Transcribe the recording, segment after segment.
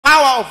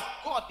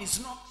is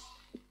not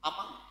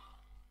among.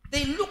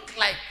 They look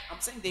like, I'm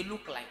saying they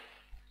look like.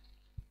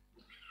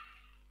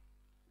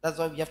 That's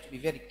why we have to be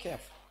very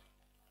careful.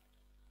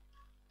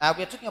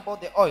 We are talking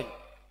about the oil.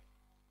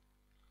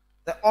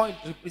 The oil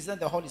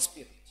represents the Holy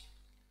Spirit.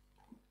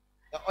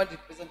 The oil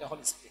represents the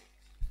Holy Spirit.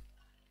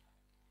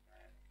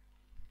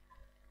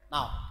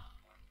 Now,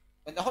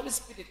 when the Holy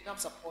Spirit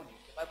comes upon you,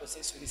 the Bible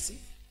says you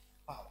receive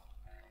power.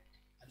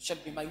 And you shall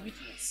be my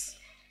witness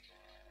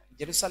in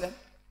Jerusalem,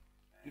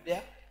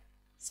 Judea,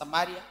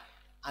 Samaria,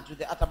 and to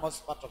the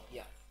uttermost part of the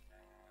earth.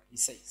 He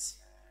says.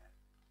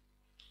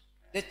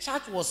 The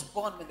church was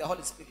born when the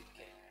Holy Spirit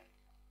came.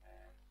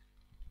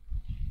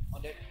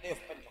 On the day of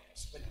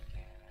Pentecost, when it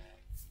came.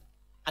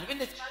 And when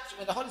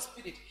the Holy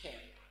Spirit came,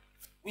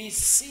 we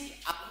see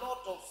a lot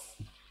of,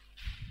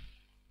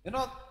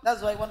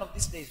 that's why one of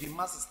these days we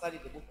must study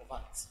the book of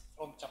Acts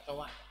from chapter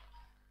 1,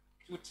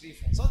 2, 3,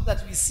 4, so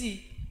that we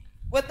see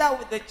whether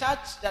with the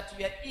church that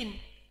we are in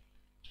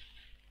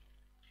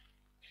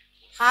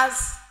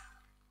has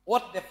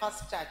what the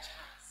first church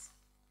has.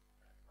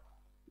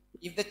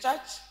 If the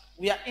church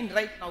we are in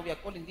right now, we are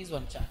calling this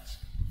one church.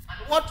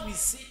 And what we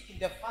see in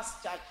the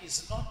first church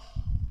is not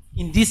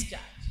in this church.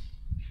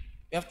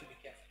 We have to be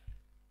careful.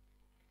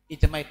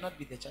 It might not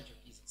be the church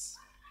of Jesus.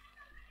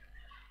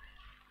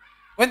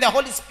 When the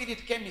Holy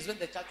Spirit came is when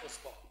the church was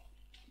born.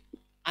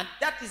 And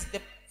that is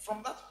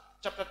from that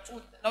chapter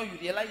 2, now you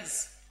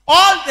realize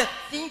all the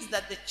things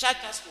that the church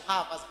has to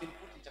have has been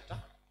put in chapter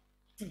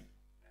 2.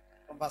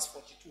 From verse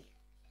 42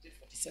 until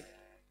 47.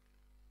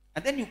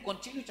 And then you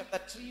continue chapter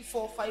 3,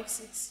 4, 5,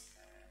 6.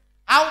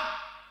 How,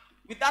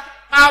 with that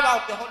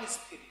power of the Holy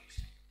Spirit,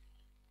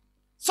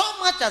 so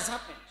much has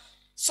happened.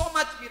 So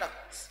much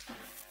miracles.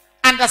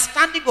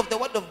 Understanding of the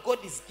word of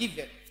God is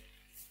given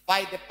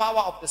by the power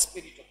of the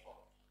Spirit of God.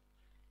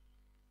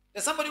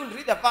 There's somebody who will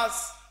read a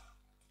verse,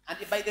 and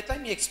by the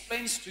time he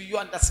explains to you,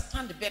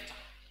 understand better.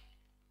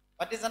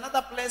 But there's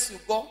another place you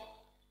go,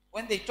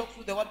 when they talk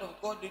through the word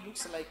of God, it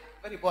looks like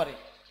very boring.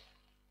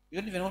 You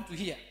don't even want to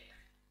hear.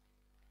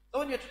 So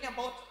when you're talking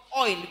about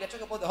oil, we're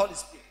talking about the Holy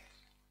Spirit.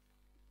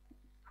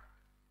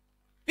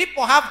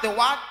 People have the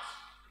word,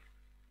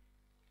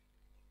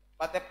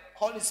 but the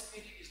Holy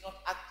Spirit is not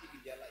active in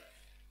their life.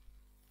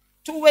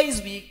 2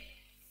 ways we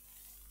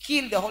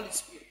kill the Holy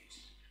Spirit.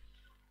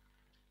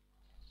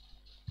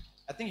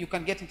 I think you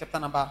can get in chapter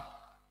number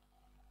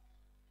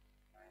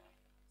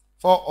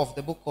 4 of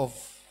the book of,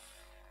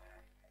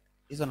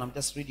 this one I'm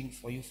just reading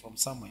for you from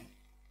somewhere.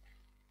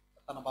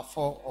 Chapter number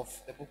 4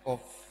 of the book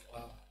of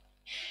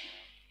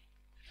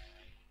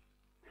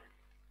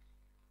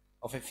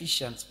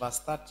Ephesians, verse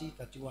 30,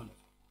 31.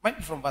 Might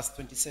be from verse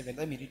 27.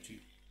 Let me read to you.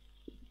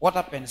 What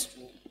happens to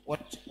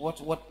what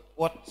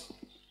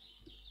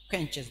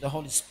quenches the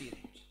Holy Spirit?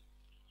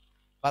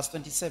 Verse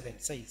 27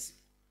 says,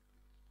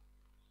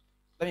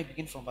 let me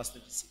begin from verse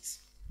 26.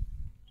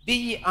 Be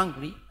ye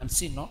angry and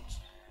sin not.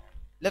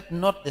 Let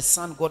not the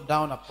sun go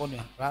down upon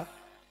your wrath.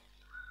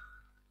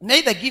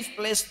 Neither give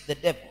place to the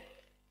devil.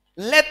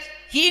 Let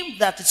him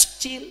that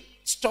steal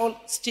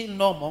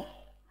no more,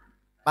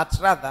 but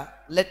rather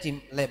let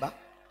him labor,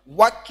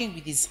 working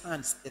with his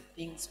hands the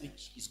things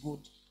which is good,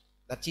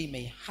 that he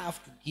may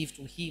have to give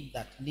to him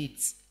that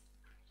needs.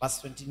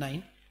 Verse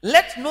 29.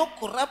 Let no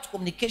corrupt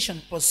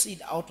communication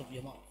proceed out of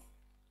your mouth,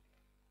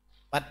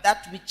 but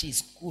that which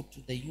is good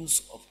to the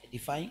use of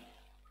edifying,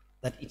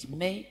 that it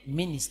may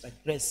minister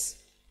grace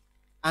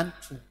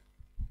unto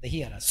the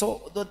hearer.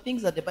 So the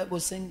things that the Bible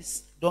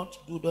says don't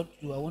do.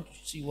 I want to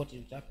see what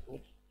it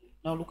happens.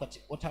 Now look at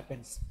what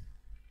happens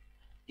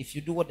if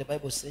you do what the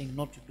Bible is saying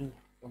not to do,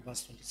 from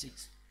verse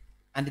 26.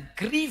 And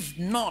grieve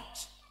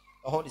not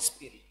the Holy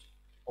Spirit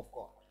of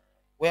God,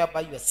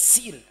 whereby you are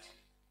sealed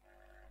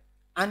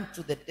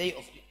unto the day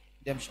of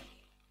redemption.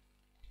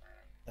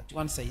 That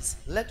one says,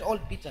 let all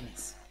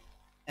bitterness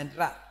and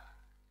wrath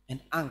and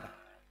anger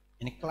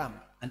and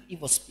clamor and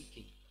evil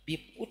speaking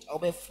be put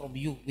away from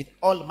you with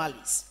all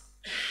malice.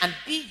 And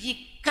be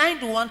ye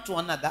kind one to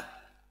another,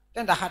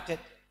 tender-hearted,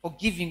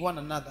 forgiving one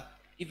another,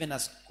 even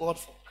as God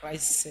for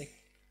Christ's sake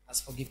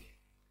has forgiven.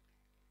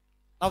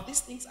 Now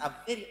these things are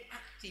very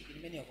active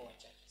in many of our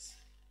churches.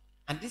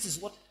 And this is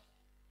what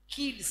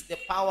kills the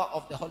power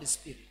of the Holy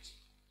Spirit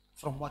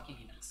from working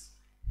in us.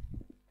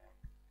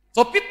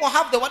 So people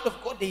have the word of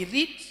God, they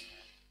read,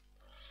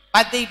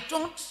 but they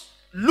don't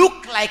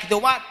look like the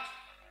word,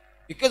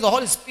 because the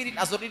Holy Spirit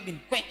has already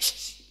been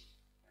quenched.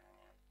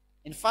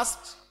 In 1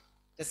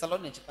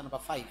 Thessalonians chapter number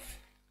 5,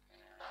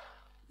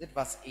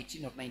 verse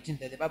 18 or 19,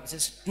 there the Bible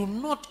says, do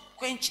not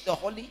quench the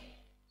Holy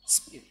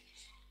Spirit.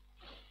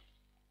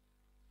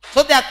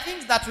 So there are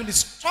things that will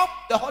stop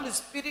the Holy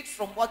Spirit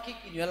from working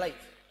in your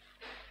life.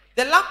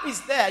 The lamp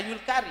is there, you'll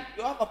carry.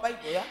 You have a Bible,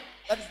 yeah?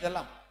 That is the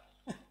lamp.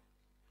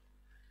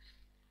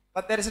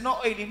 But there is no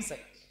oil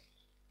inside.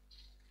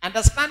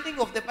 Understanding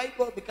of the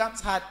Bible becomes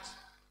hard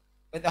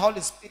when the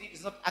Holy Spirit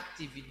is not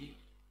active in you.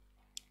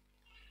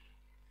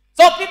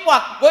 So people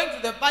are going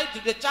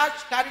to the church,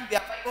 carrying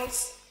their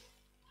Bibles,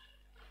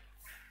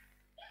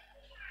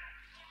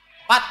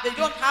 but they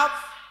don't have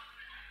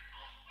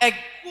a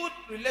good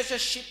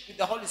relationship with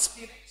the Holy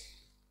Spirit.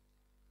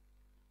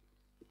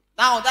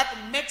 Now that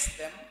makes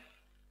them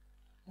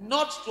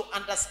not to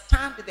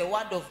understand the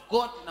word of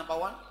God, number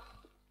one.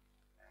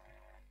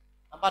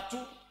 Number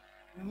two,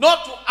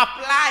 not to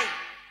apply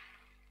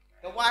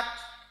the word,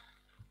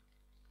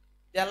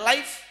 their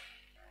life,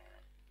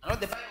 and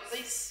what the Bible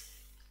says,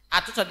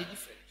 are totally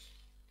different.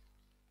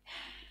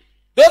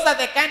 Those are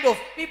the kind of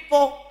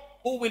people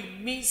who will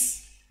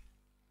miss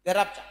the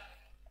rapture.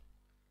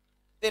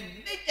 The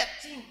major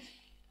thing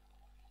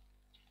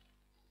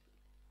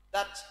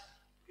that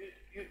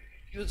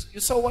you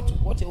saw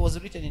what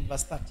was written in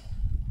verse 30.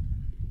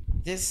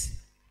 This,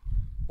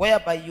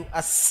 whereby you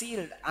are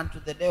sealed unto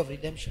the day of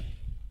redemption,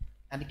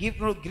 and grieve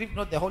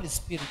not the Holy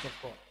Spirit of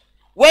God.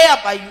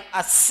 Whereby you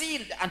are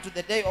sealed unto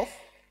the day of,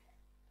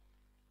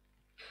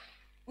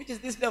 which is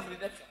this day of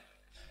redemption?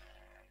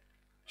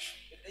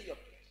 The day of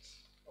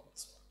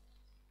this one.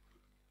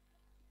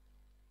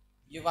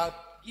 You are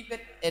given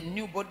a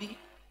new body,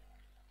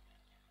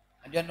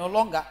 and you are no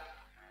longer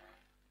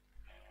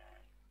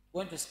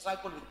going to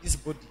struggle with this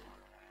body.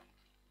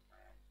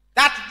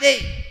 That day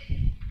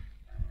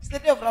is the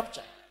day of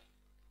rapture.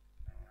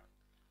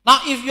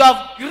 Now, if you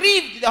have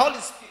grieved the Holy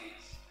Spirit,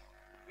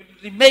 you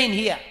will remain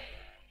here,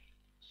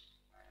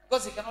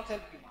 because He cannot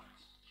help you much.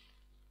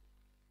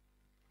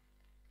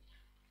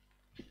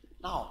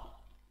 Now,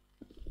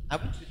 I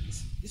went to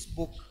this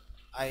book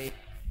I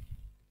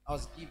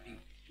was giving.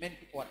 Many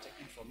people were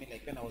taking from me,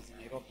 like when I was in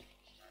Nairobi.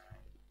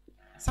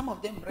 Some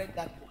of them read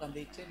that book and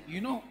they tell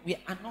me, we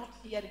are not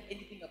hearing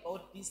anything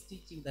about this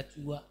teaching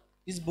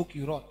this book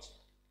you wrote.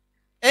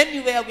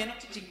 Anywhere we are not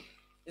teaching.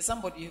 There's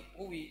somebody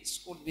who we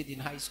schooled with in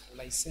high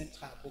school. I sent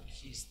her a book.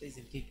 She stays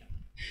in Kenya.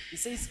 He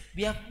says,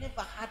 we have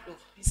never heard of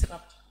this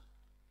rapture.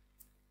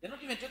 They're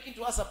not even talking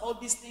to us about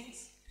these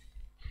things.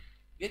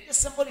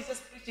 Somebody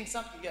just preaching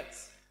something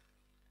else.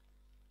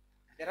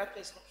 The rapture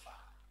is not far.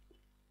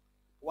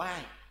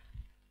 Why?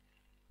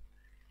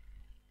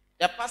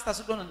 There are pastors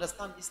who don't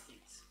understand these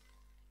things.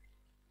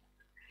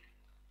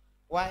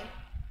 Why?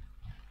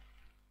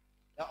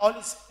 The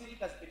Holy Spirit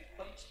has been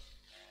quenched.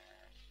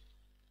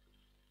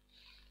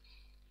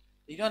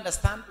 They don't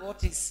understand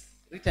what is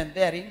written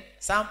therein.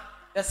 There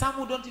are some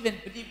who don't even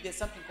believe there's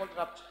something called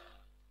rapture.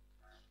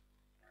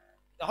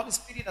 The Holy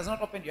Spirit has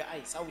not opened your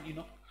eyes. How will you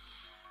know?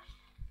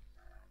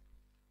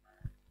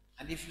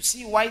 And if you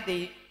see why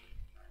they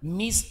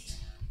missed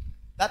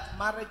that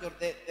marriage or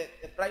the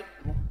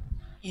bridegroom,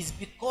 is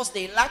because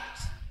they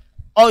lacked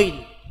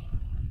oil.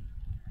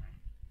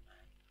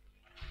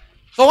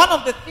 So one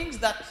of the things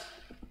that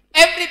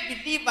every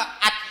believer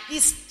at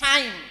this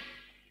time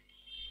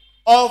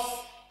of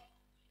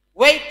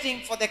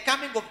waiting for the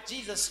coming of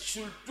Jesus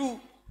should do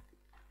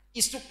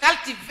is to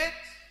cultivate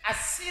a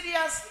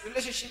serious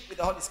relationship with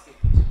the Holy Spirit.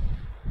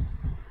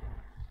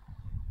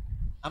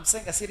 I'm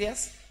saying a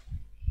serious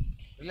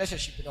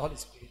relationship with the Holy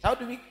Spirit. How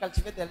do we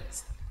cultivate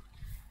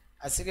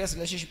a serious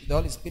relationship with the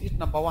Holy Spirit?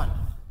 Number one,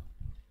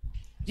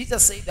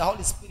 Jesus said the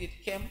Holy Spirit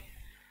came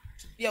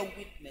to be a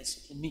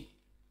witness to me,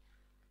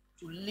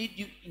 to lead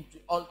you into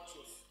all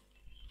truth.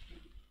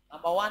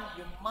 Number one,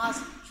 you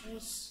must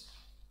choose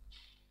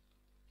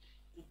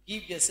to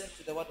give yourself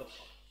to the Word of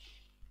God.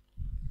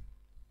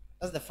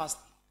 That's the first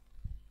thing.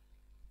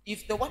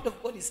 If the Word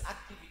of God is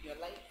active in your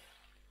life,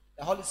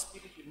 the Holy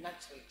Spirit will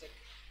naturally take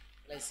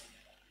place in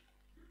your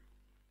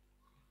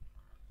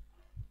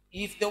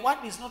life. If the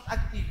Word is not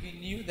active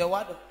in you, the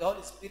Word of the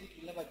Holy Spirit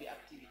will never be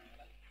active in your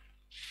life.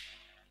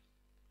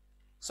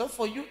 So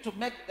for you to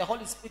make the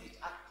Holy Spirit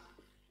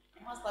active,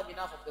 you must have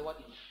enough of the Word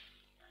in you.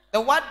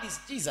 The Word is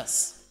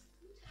Jesus.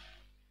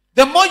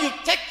 The more you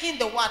take in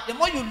the Word, the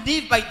more you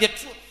live by the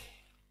truth.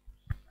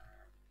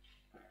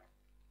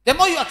 The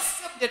more you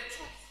accept the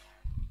truth,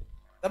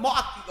 the more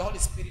active the Holy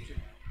Spirit will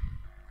be.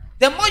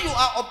 The more you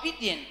are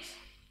obedient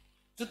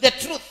to the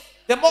truth,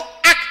 the more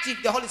active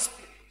the Holy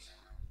Spirit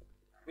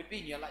will be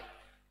in your life.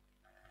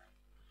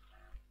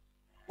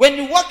 When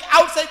you walk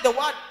outside the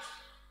Word,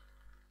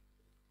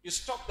 you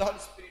stop the Holy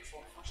Spirit from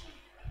functioning.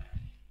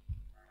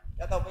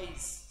 The other way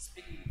is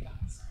speaking in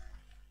tongues.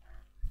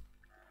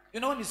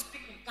 When you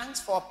speak in tongues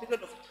for a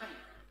period of time,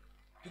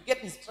 you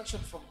get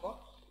instruction from God.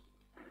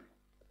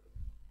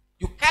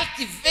 You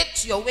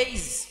cultivate your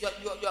ways, your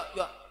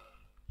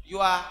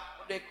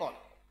what do you call?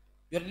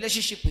 Your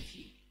relationship with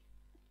Him.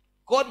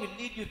 God will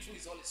lead you through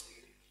His Holy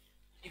Spirit,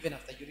 even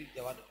after you read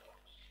the Word of God.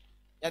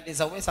 Yeah,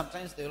 there's a way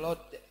sometimes the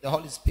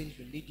Holy Spirit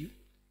will lead you.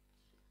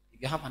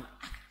 If you have an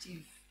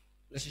active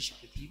relationship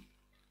with Him,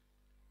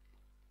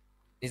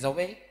 there's a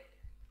way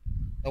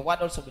the Word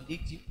also will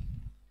lead you.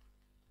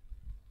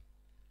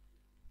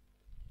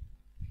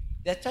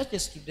 There are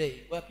churches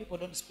today where people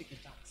don't speak in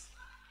tongues.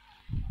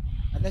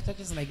 Are there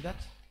churches like that?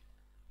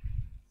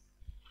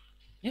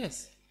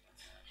 Yes.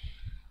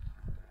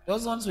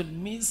 Those ones will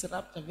miss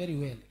rapture very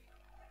well.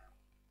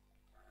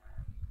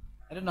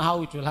 I don't know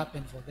how it will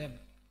happen for them.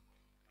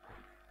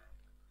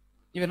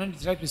 Even when you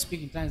try to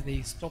speak in tongues,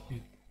 they stop you.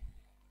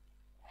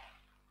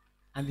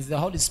 And it's the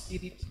Holy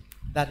Spirit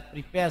that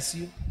prepares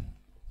you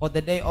for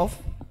the day of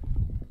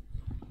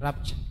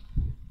rapture.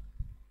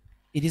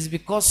 It is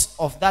because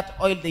of that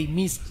oil they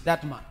missed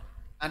that man.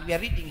 And we are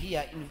reading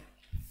here in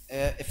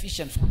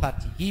Ephesians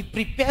 4:30. He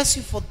prepares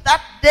you for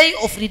that day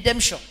of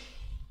redemption.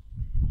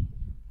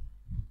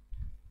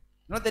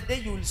 You know, the day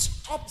you will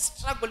stop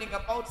struggling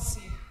about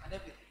sin and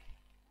everything.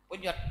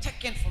 When you are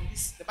taken from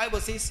this, the Bible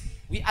says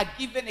we are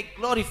given a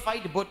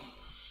glorified body.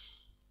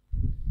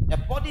 A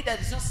body that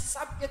is not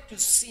subject to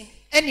sin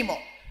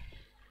anymore.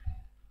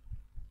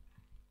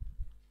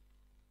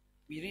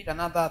 We read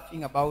another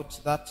thing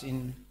about that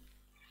in,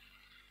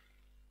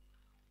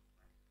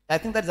 I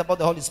think that is about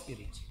the Holy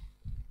Spirit.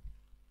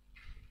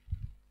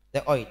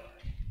 The oil.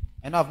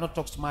 I know I've not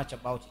talked much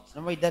about it.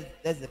 Remember,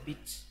 that's the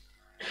bit,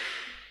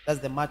 that's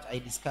the much I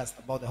discussed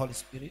about the Holy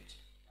Spirit.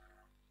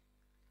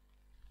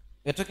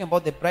 We're talking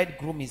about the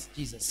bridegroom is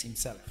Jesus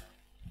himself.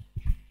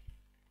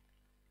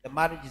 The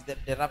marriage is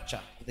the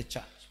rapture of the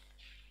church.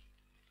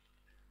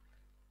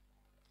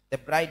 The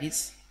bride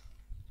is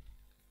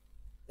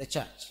the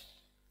church.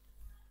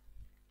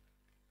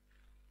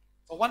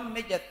 So one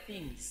major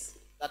things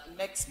that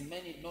makes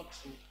many not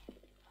true,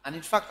 and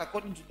in fact,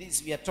 according to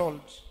this, we are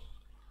told,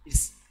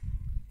 is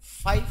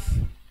 5-5.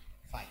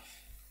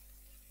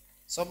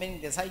 So meaning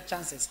there's high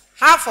chances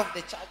half of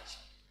the church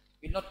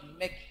will not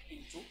make it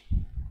into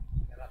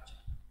the rapture.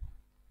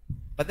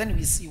 But then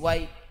we see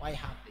why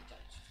half the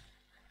church.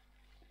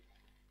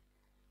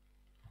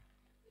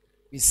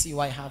 We see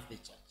why half the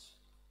church.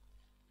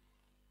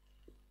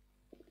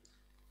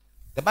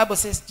 The Bible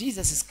says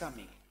Jesus is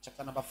coming.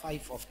 Chapter number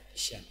 5 of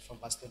Ephesians from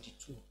verse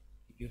 22.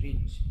 If you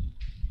read,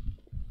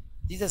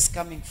 Jesus is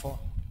coming for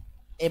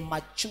a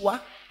mature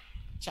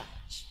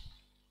church,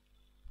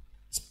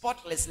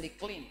 spotlessly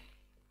clean.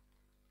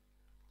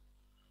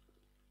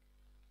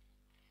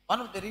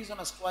 One of the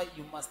reasons why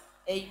you must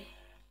aim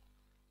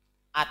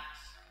at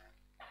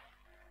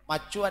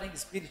maturing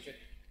spiritually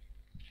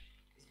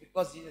is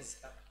because Jesus is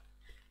coming.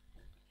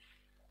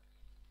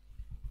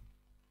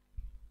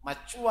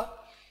 Mature,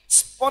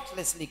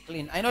 spotlessly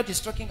clean. I know it is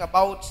talking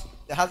about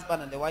the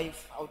husband and the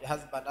wife, how the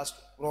husband has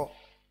to grow,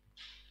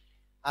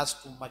 has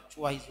to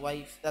mature his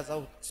wife. That's how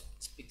it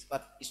speaks.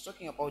 But it's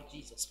talking about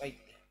Jesus right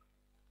there.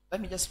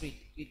 Let me just read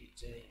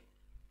it.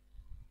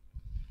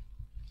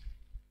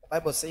 The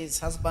Bible says,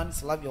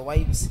 husbands, love your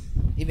wives,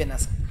 even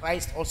as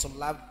Christ also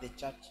loved the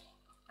church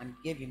and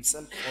gave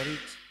himself for it,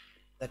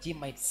 that he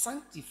might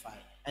sanctify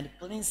and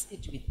cleanse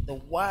it with the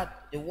word,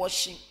 the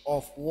washing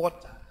of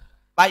water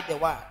by the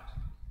word,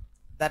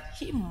 that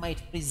he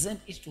might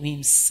present it to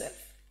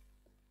himself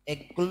a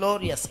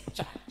glorious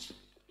church,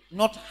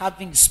 not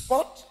having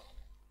spot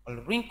or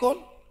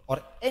wrinkle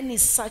or any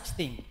such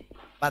thing,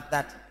 but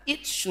that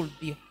it should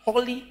be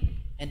holy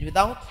and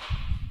without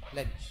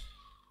blemish.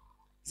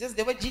 It says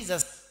the way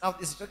Jesus, now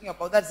this is talking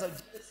about that, so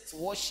Jesus is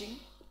washing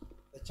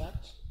the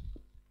church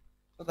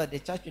so that the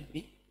church would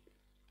be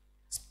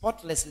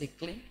spotlessly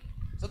clean,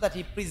 so that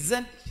he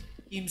presents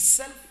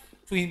himself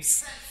to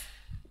himself.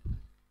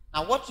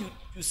 Now what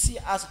you see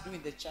us do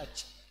in the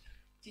church,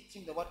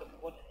 teaching the word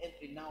of God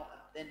every now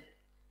and then,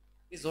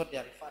 is what they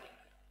are referring to.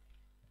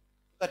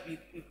 That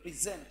we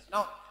present.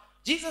 Now,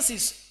 Jesus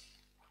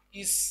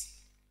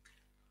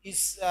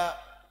is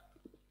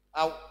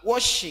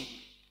washing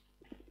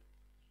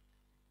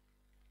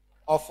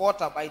of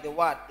water by the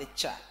word, the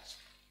church,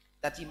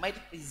 that he might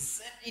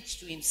present it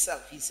to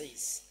himself, he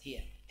says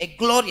here. A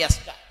glorious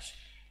church.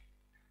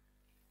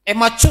 A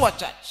mature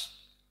church.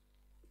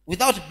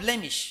 Without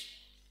blemish.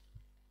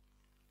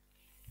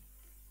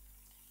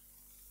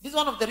 This is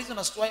one of the reasons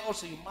as to why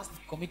also you must be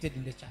committed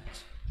in the church.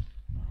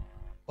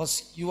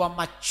 Because your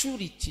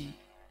maturity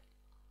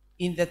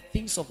in the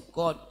things of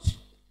God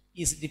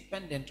is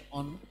dependent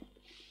on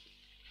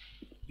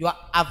your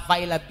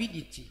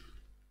availability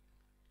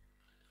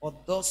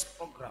for those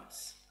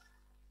programs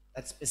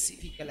that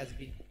specifically has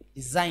been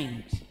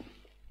designed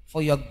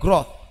for your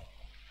growth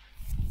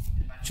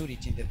and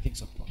maturity in the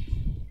things of God.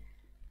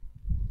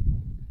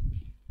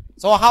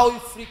 So how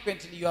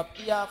frequently you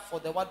appear for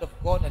the word of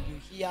God and you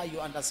hear, you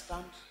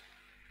understand,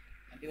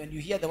 and when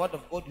you hear the word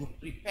of God, you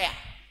prepare.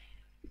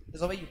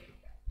 There's a way you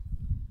prepare.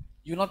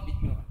 You will not be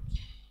ignorant.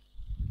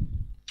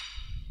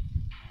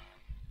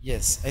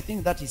 Yes, I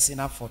think that is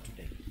enough for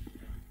today.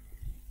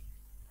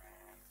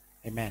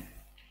 Amen.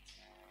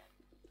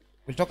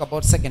 We'll talk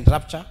about second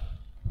rapture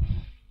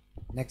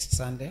next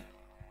Sunday.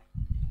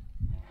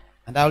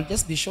 And I'll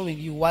just be showing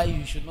you why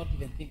you should not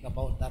even think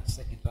about that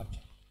second rapture.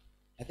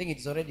 I think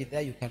it's already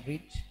there, you can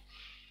read.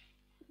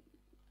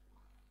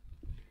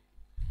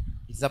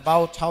 It's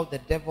about how the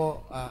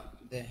devil,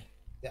 the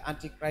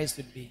Antichrist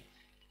will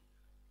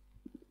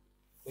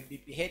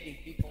be beheading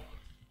people.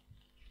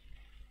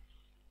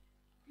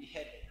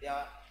 Beheaded.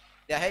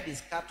 Their head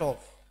is cut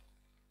off.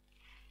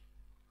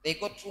 They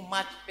got too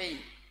much pain.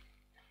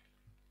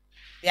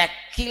 They are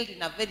killed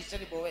in a very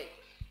terrible way,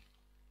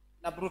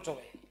 in a brutal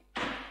way.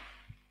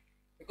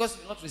 Because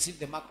you do not receive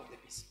the mark of the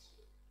beast.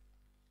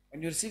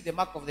 When you receive the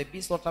mark of the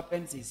beast, what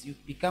happens is you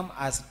become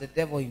as the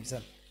devil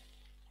himself.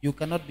 You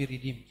cannot be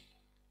redeemed.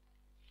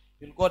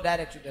 You'll go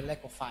direct to the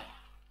lake of fire.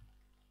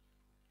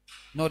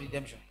 No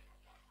redemption.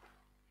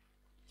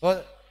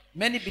 So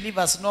many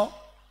believers know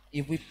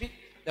if we pick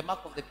the mark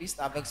of the beast,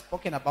 I've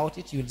spoken about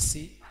it, you'll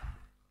see.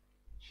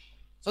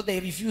 So they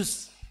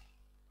refuse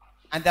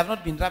and they have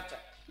not been raptured.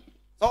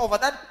 So over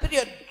that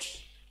period,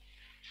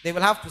 they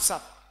will have to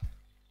suffer.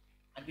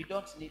 And we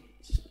don't need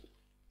it.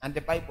 And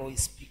the Bible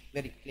is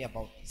very clear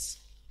about this.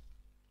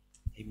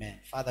 Amen.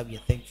 Father, we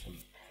are thankful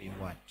for your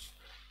word.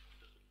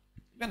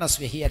 Even as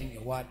we are hearing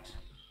your word,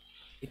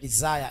 we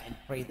desire and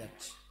pray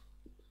that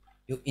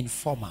you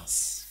inform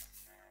us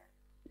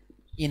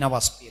in our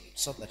spirit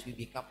so that we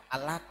become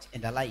alert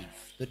and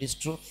alive to this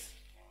truth.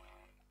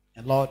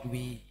 And Lord,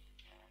 we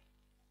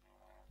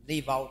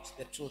live out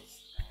the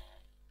truth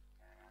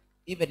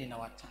even in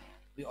our time.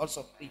 We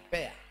also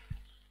prepare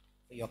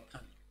for your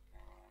coming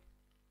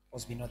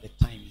because we know the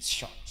time is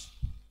short.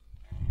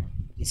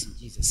 It is in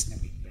Jesus' name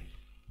we pray.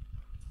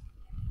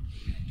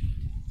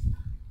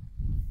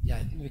 Yeah,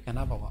 I think we can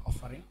have our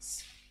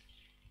offerings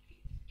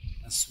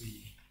as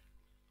we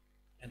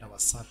end our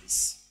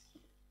service.